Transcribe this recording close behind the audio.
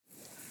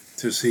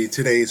To see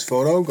today's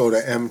photo, go to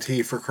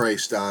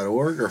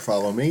mtforchrist.org or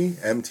follow me,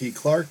 MT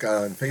Clark,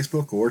 on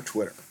Facebook or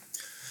Twitter.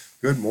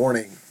 Good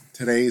morning.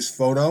 Today's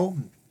photo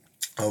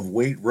of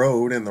Waite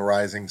Road and the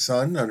rising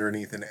sun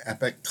underneath an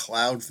epic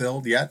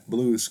cloud-filled yet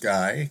blue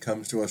sky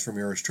comes to us from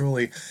yours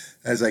truly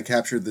as I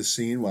captured this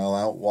scene while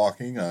out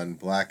walking on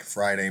Black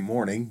Friday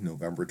morning,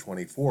 November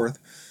 24th.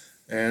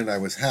 And I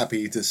was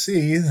happy to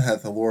see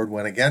that the Lord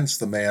went against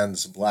the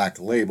man's black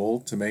label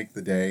to make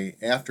the day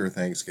after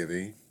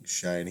Thanksgiving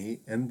shiny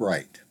and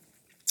bright.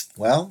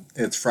 Well,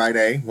 it's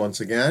Friday once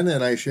again,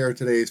 and I share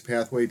today's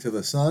pathway to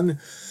the sun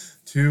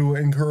to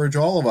encourage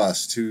all of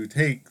us to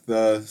take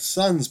the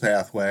sun's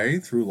pathway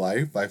through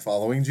life by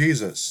following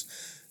Jesus,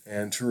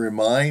 and to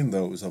remind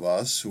those of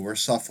us who are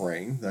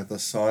suffering that the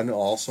sun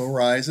also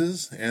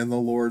rises and the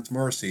Lord's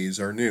mercies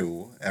are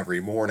new every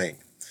morning.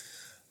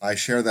 I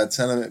share that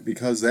sentiment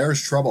because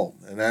there's trouble,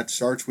 and that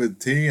starts with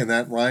T, and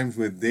that rhymes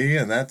with D,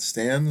 and that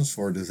stands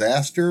for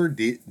disaster,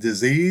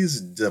 disease,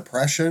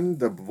 depression,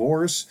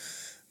 divorce,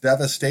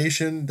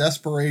 devastation,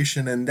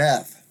 desperation, and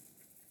death.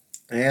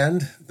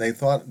 And they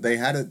thought they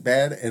had it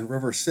bad in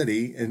River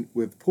City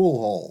with pool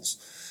holes.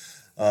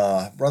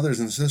 Brothers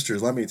and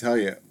sisters, let me tell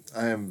you,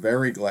 I am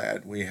very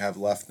glad we have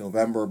left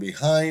November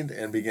behind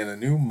and begin a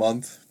new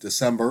month,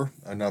 December,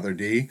 another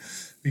D,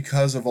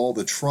 because of all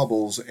the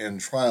troubles and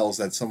trials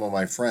that some of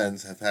my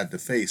friends have had to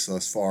face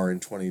thus far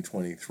in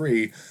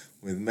 2023,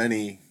 with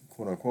many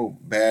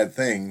quote-unquote bad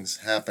things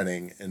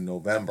happening in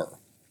November.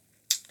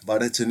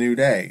 But it's a new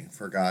day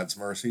for God's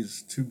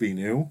mercies to be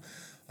new,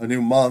 a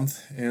new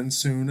month, and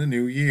soon a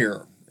new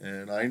year.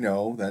 And I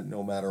know that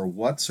no matter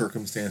what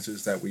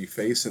circumstances that we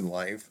face in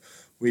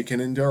life, we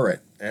can endure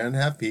it and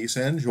have peace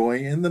and joy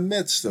in the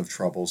midst of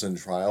troubles and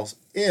trials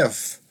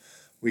if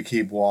we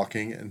keep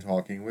walking and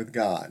talking with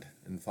God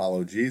and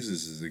follow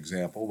Jesus'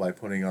 example by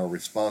putting our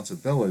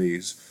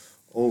responsibilities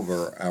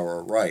over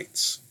our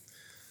rights.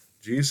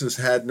 Jesus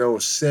had no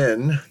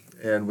sin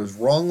and was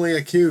wrongly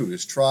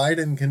accused, tried,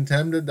 and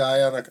condemned to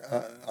die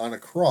on a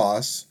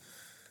cross.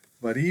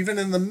 But even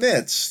in the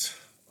midst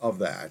of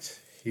that,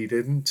 he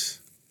didn't.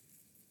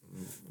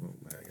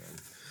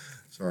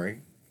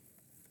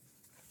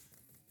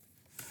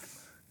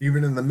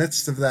 Even in the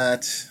midst of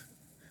that,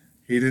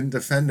 he didn't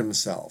defend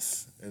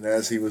himself. And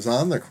as he was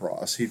on the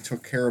cross, he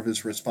took care of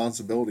his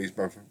responsibilities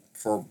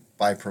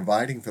by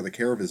providing for the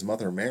care of his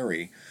mother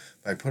Mary,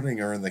 by putting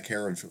her in the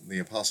care of the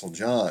Apostle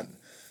John.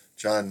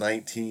 John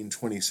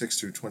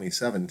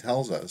 19:26-27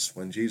 tells us,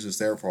 when Jesus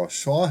therefore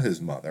saw his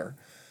mother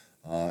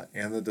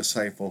and the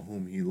disciple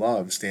whom he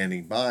loved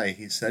standing by,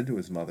 he said to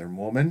his mother,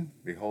 "Woman,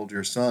 behold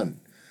your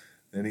son."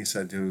 Then he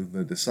said to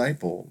the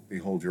disciple,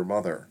 "Behold your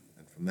mother."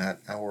 And from that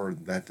hour,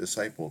 that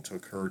disciple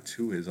took her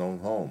to his own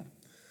home.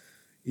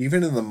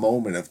 Even in the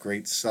moment of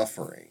great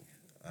suffering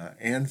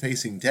and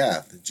facing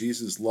death,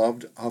 Jesus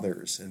loved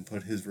others and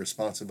put his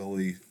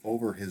responsibility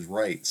over his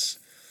rights.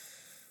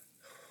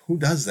 Who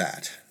does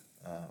that?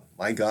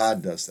 My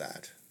God does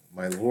that.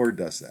 My Lord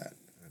does that.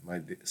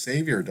 My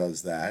Savior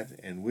does that,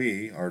 and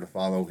we are to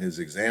follow his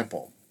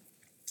example.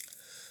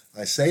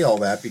 I say all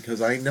that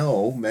because I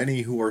know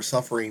many who are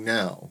suffering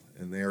now,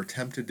 and they are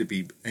tempted to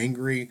be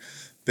angry,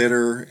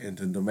 bitter, and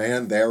to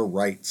demand their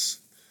rights.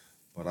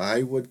 But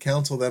I would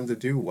counsel them to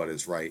do what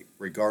is right,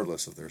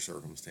 regardless of their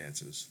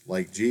circumstances,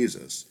 like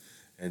Jesus,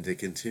 and to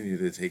continue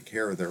to take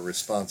care of their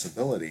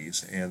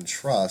responsibilities and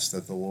trust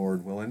that the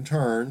Lord will in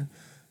turn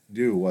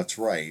do what's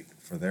right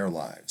for their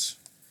lives.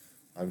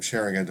 I'm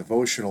sharing a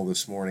devotional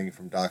this morning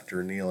from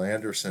Dr. Neil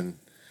Anderson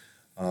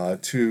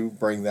to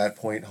bring that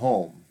point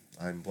home.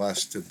 I'm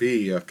blessed to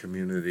be a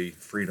Community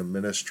Freedom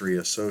Ministry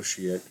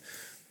associate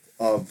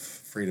of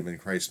Freedom in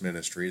Christ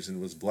Ministries and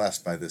was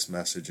blessed by this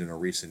message in a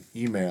recent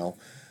email.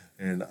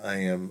 And I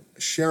am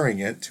sharing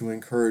it to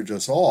encourage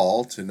us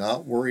all to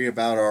not worry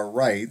about our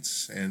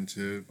rights and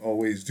to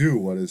always do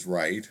what is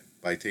right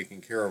by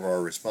taking care of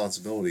our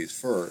responsibilities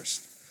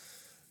first.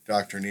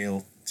 Dr.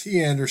 Neil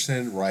T.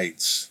 Anderson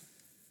writes,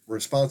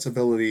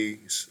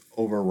 responsibilities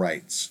over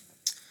rights.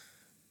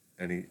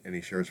 And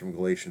he shares from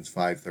Galatians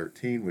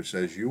 5:13, which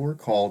says, "You were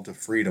called to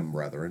freedom,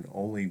 brethren,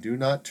 only do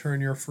not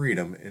turn your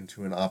freedom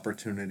into an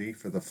opportunity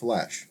for the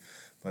flesh,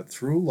 but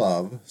through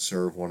love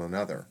serve one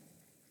another."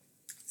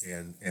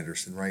 And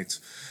Anderson writes,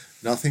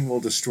 "Nothing will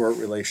distort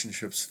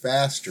relationships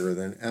faster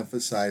than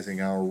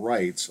emphasizing our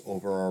rights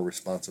over our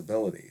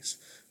responsibilities.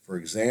 For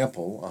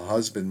example, a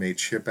husband may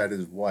chip at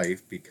his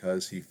wife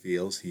because he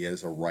feels he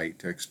has a right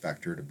to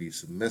expect her to be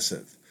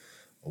submissive.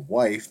 A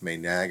wife may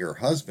nag her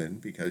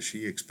husband because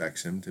she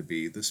expects him to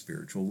be the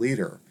spiritual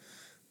leader.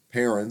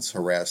 Parents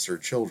harass their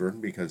children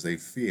because they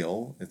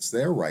feel it's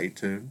their right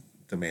to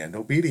demand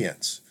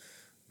obedience.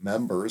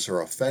 Members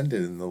are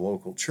offended in the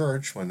local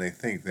church when they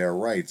think their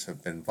rights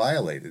have been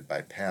violated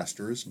by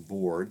pastors,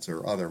 boards,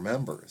 or other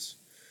members.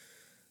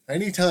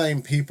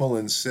 Anytime people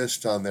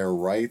insist on their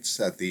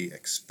rights at the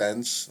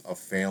expense of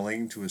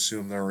failing to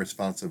assume their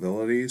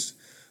responsibilities,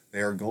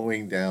 they are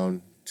going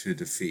down to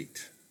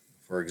defeat.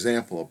 For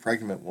example, a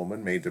pregnant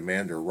woman may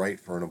demand her right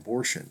for an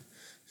abortion.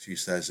 She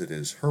says it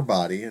is her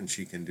body and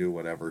she can do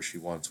whatever she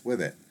wants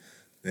with it.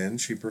 Then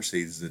she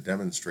proceeds to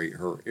demonstrate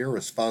her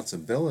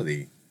irresponsible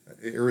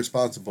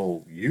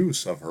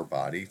use of her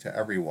body to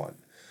everyone.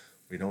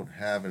 We don't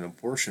have an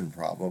abortion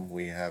problem,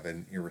 we have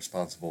an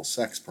irresponsible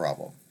sex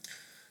problem.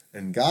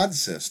 In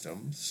God's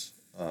systems,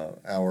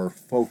 our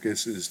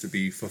focus is to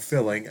be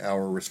fulfilling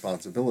our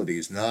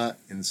responsibilities, not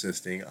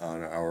insisting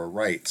on our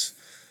rights.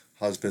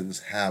 Husbands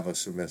have a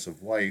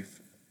submissive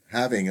wife.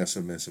 Having a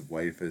submissive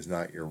wife is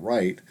not your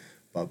right,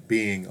 but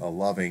being a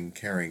loving,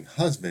 caring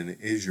husband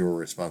is your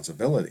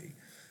responsibility.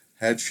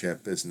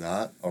 Headship is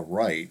not a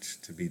right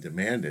to be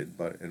demanded,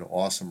 but an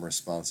awesome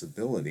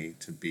responsibility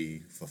to be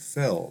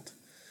fulfilled.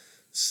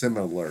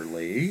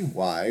 Similarly,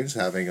 wives,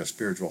 having a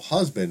spiritual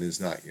husband is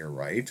not your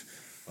right,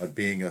 but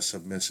being a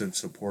submissive,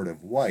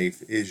 supportive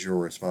wife is your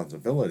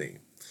responsibility.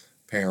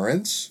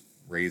 Parents,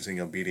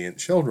 raising obedient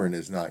children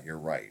is not your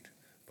right,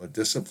 but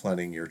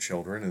disciplining your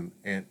children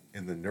in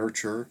the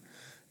nurture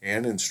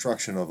and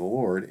instruction of the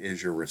Lord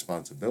is your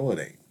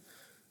responsibility.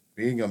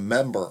 Being a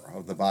member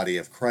of the body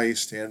of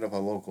Christ and of a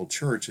local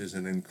church is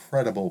an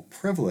incredible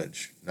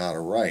privilege, not a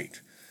right.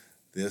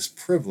 This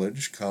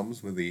privilege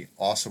comes with the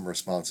awesome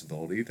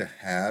responsibility to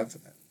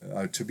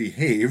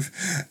behave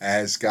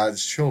as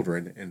God's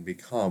children and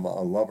become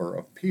a lover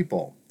of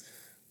people.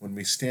 When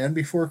we stand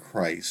before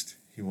Christ,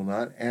 He will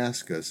not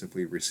ask us if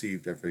we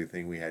received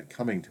everything we had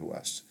coming to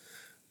us,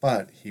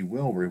 but He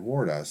will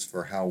reward us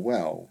for how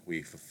well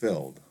we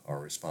fulfilled our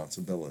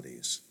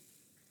responsibilities.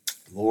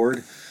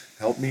 Lord,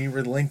 help me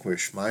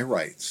relinquish my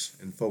rights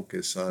and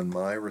focus on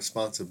my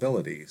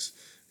responsibilities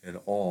in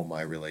all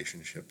my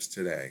relationships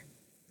today.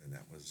 And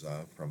that was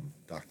from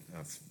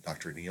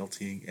Dr. Neil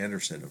T.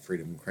 Anderson of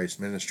Freedom in Christ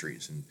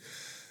Ministries. And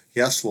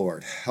yes,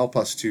 Lord, help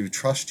us to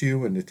trust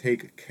you and to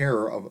take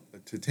care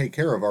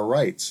of our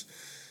rights,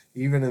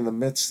 even in the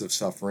midst of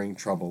suffering,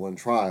 trouble, and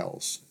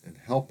trials. And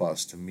help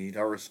us to meet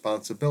our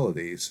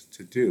responsibilities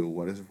to do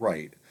what is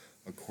right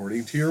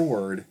according to your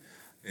word.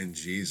 In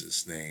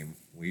Jesus' name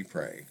we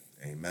pray.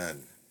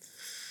 Amen.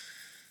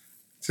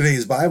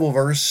 Today's Bible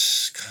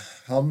verse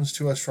comes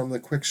to us from the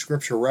Quick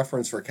Scripture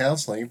Reference for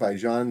Counseling by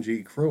John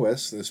G.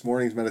 Crewis. This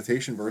morning's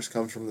meditation verse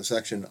comes from the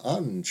section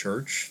on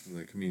church,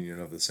 the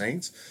communion of the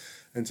saints.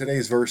 And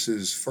today's verse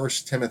is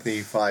 1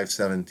 Timothy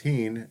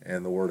 5:17,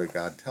 and the Word of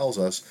God tells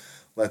us,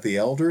 "Let the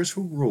elders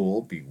who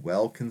rule be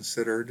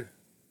considered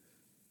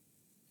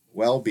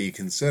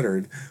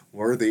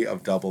worthy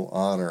of double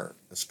honor,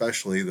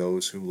 especially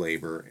those who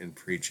labor in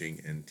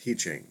preaching and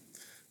teaching."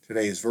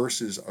 Today's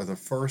verses are the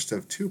first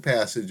of two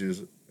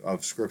passages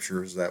of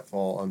scriptures that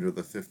fall under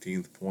the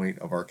 15th point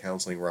of our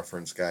Counseling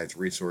Reference Guide's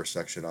resource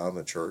section on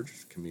the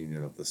church,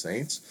 Communion of the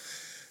Saints.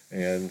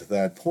 And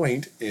that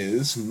point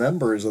is,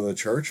 members of the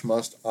church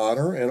must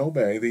honor and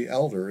obey the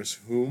elders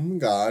whom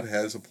God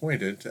has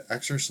appointed to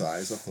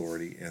exercise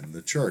authority in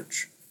the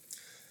church.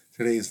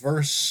 Today's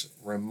verse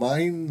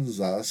reminds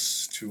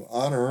us to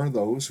honor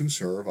those who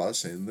serve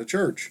us in the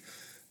church.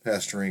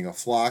 Pastoring a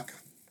flock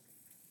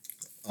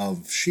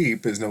of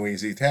sheep is no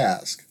easy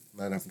task.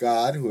 Men of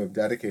God who have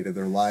dedicated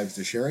their lives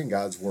to sharing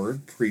God's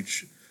word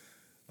preach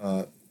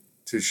the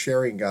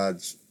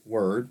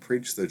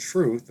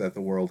truth that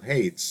the world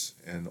hates,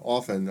 and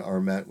often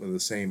are met with the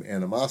same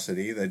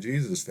animosity that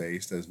Jesus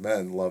faced, as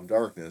men love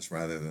darkness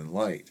rather than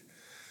light.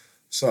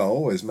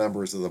 So, as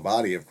members of the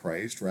body of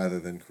Christ, rather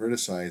than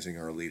criticizing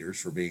our leaders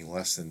for being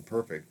less than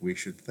perfect, we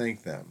should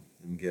thank them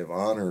and give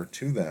honor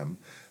to them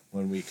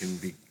when we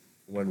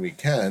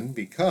can,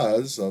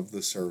 because of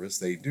the service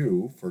they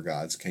do for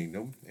God's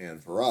kingdom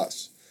and for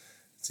us.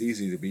 It's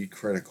easy to be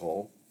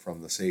critical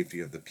from the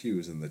safety of the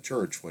pews in the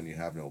church when you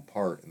have no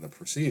part in the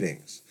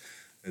proceedings.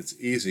 It's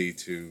easy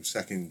to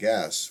second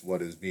guess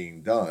what is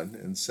being done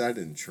and said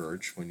in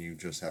church when you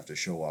just have to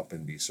show up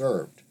and be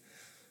served.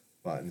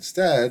 But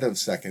instead of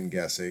second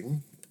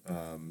guessing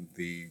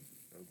the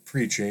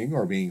preaching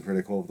or being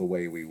critical of the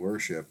way we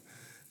worship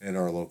in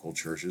our local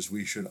churches,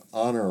 we should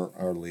honor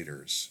our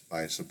leaders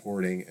by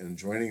supporting and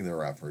joining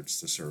their efforts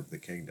to serve the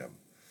kingdom.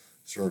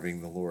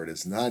 Serving the Lord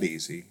is not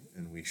easy,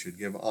 and we should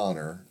give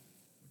honor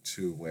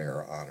to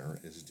where honor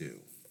is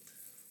due.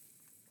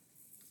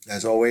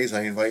 As always,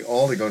 I invite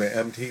all to go to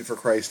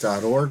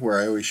mtforchrist.org, where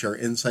I always share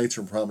insights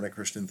from prominent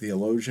Christian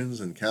theologians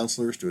and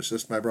counselors to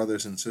assist my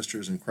brothers and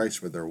sisters in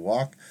Christ with their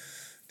walk.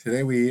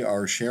 Today we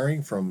are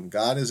sharing from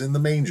God is in the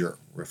Manger,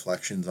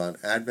 Reflections on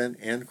Advent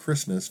and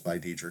Christmas by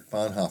Dietrich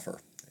Bonhoeffer.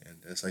 And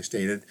as I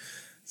stated,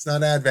 it's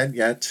not Advent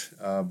yet,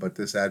 but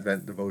this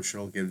Advent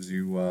devotional gives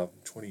you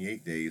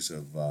 28 days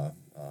of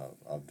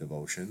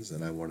devotions,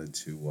 and I wanted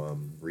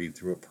to read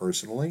through it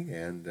personally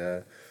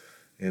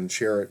and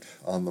share it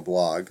on the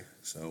blog.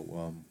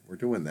 So we're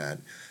doing that.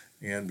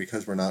 And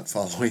because we're not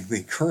following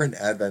the current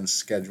Advent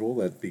schedule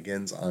that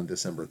begins on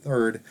December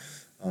 3rd,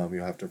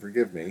 you'll have to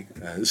forgive me,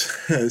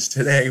 as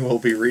today we'll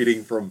be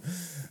reading from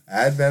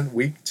Advent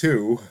Week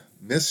 2,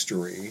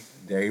 Mystery,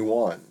 Day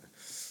 1.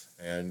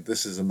 And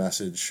this is a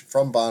message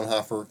from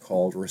Bonhoeffer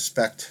called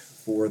Respect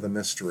for the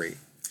Mystery.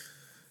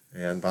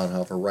 And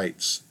Bonhoeffer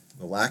writes,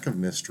 The lack of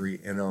mystery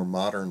in our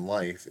modern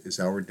life is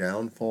our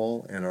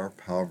downfall and our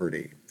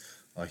poverty.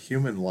 A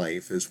human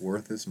life is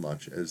worth as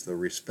much as the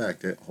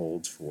respect it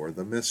holds for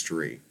the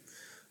mystery.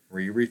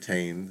 We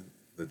retain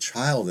the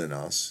child in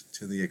us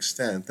to the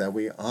extent that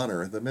we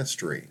honor the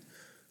mystery.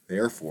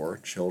 Therefore,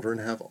 children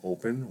have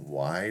open,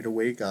 wide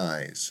awake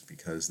eyes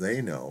because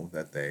they know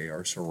that they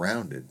are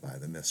surrounded by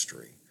the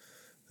mystery.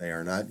 They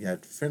are not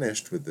yet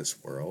finished with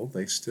this world.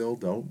 They still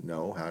don't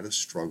know how to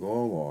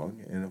struggle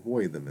along and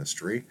avoid the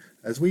mystery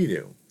as we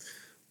do.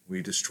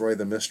 We destroy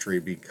the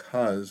mystery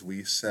because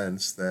we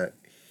sense that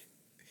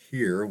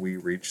here we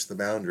reach the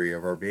boundary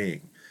of our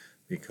being,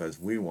 because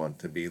we want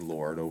to be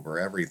Lord over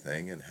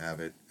everything and have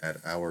it at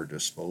our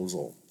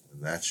disposal.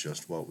 And that's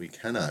just what we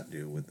cannot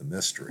do with the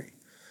mystery.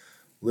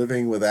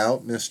 Living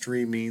without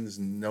mystery means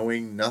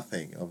knowing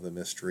nothing of the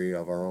mystery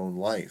of our own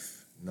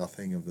life,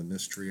 nothing of the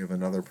mystery of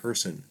another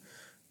person,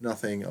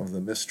 nothing of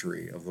the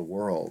mystery of the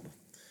world.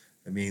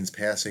 It means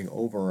passing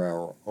over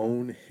our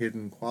own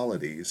hidden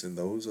qualities and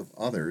those of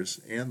others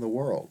and the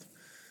world.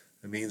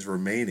 It means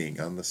remaining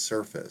on the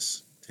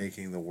surface,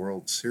 taking the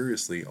world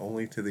seriously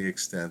only to the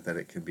extent that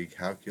it can be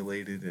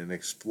calculated and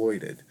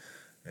exploited,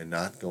 and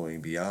not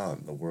going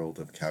beyond the world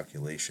of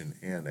calculation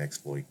and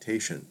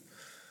exploitation.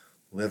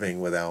 Living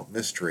without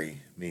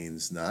mystery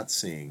means not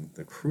seeing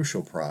the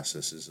crucial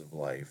processes of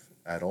life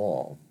at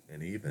all,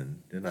 and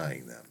even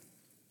denying them.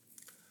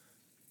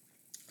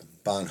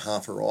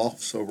 Bonhoeffer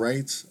also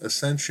writes,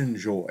 Ascension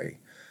joy.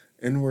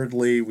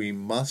 Inwardly, we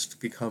must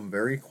become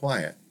very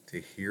quiet to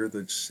hear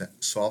the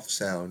soft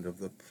sound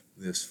of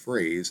this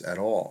phrase at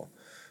all.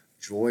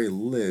 Joy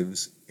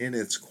lives in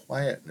its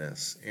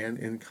quietness and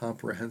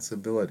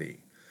incomprehensibility.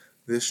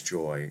 This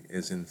joy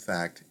is in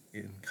fact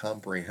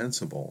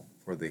incomprehensible,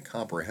 for the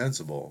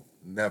comprehensible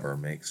never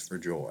makes for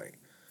joy.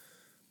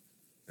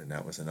 And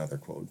that was another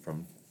quote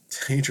from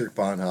Dietrich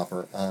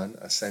Bonhoeffer on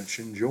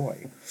Ascension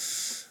joy.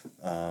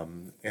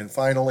 And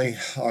finally,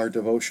 our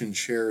devotion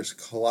shares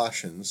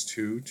Colossians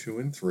 2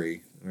 and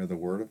 3, where the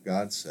Word of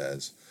God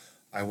says,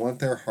 I want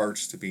their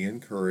hearts to be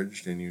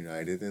encouraged and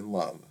united in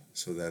love,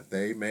 so that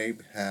they may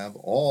have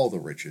all the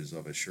riches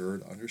of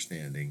assured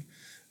understanding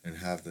and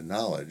have the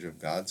knowledge of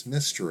God's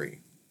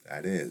mystery,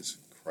 that is,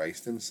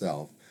 Christ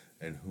himself,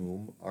 in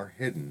whom are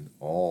hidden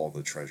all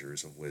the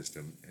treasures of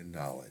wisdom and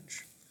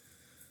knowledge.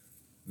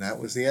 And that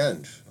was the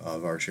end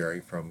of our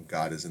sharing from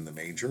God is in the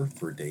Manger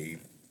for day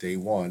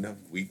 1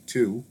 of week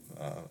 2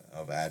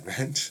 of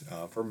Advent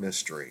for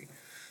mystery.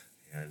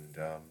 And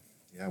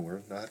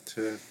we're not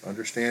to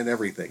understand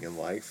everything in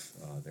life.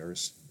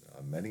 There's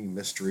many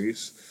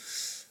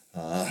mysteries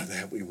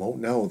that we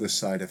won't know this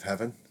side of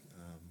heaven,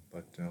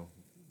 but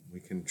we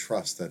can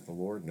trust that the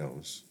Lord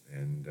knows,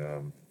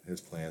 and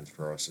his plans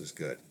for us is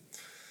good.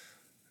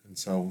 And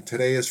so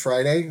today is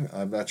Friday.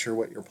 I'm not sure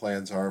what your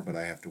plans are, but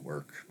I have to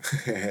work,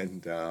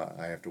 and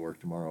I have to work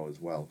tomorrow as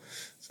well.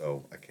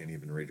 So I can't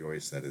even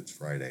rejoice that it's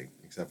Friday,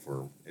 except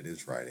for it is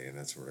Friday, and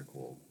that's sort of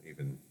cool.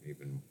 Even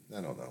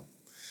I don't know,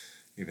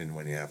 even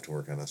when you have to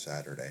work on a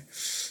Saturday.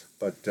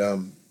 But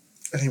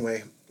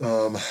anyway,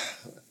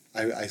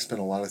 I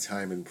spent a lot of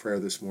time in prayer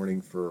this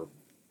morning for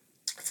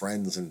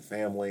friends and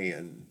family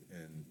and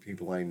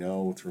people I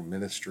know through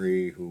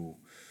ministry who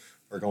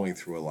are going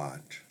through a lot.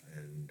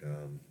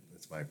 And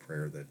it's my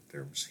prayer that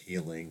there's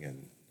healing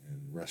and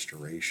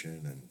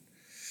restoration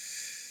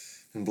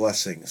and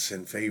blessings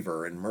and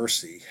favor and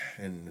mercy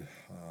and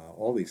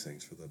all these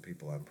things for the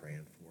people I'm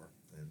praying for.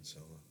 And so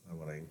I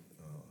want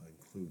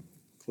to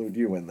include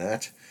you in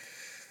that.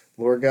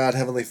 Lord God,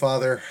 Heavenly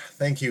Father,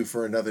 thank you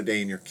for another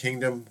day in your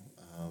kingdom.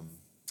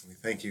 We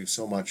thank you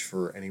so much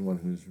for anyone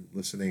who's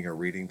listening or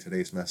reading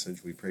today's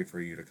message. We pray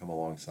for you to come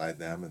alongside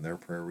them and their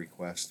prayer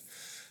request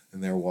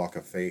and their walk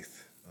of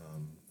faith.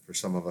 For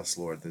some of us,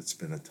 Lord, it's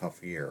been a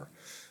tough year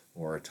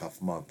or a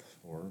tough month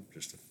or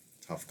just a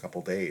tough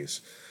couple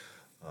days.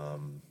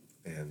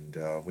 And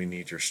we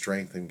need your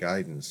strength and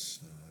guidance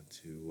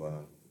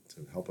to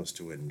help us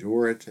to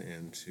endure it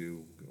and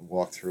to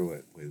walk through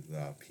it with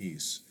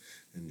peace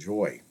and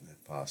joy,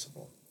 if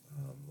possible,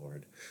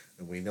 Lord.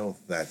 And we know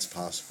that's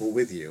possible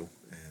with you.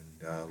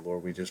 And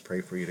Lord, we just pray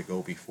for you to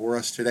go before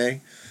us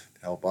today,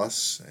 to help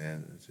us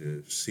and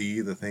to see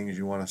the things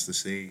you want us to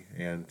see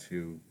and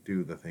to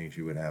do the things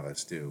you would have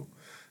us do.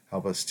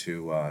 Help us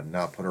to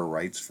not put our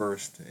rights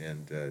first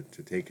and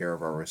to take care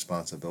of our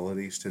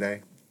responsibilities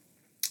today.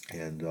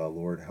 And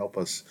Lord, help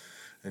us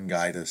and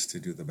guide us to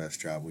do the best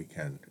job we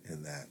can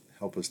in that.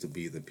 Help us to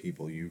be the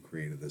people you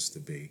created us to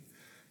be,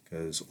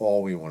 because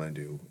all we want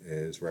to do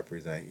is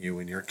represent you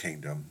in your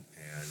kingdom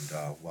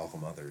and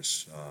welcome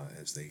others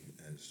as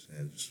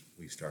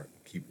we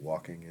keep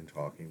walking and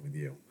talking with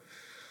you.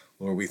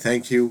 Lord, we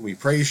thank you, we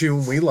praise you,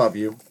 and we love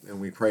you, and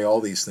we pray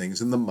all these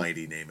things in the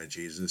mighty name of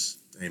Jesus.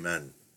 Amen.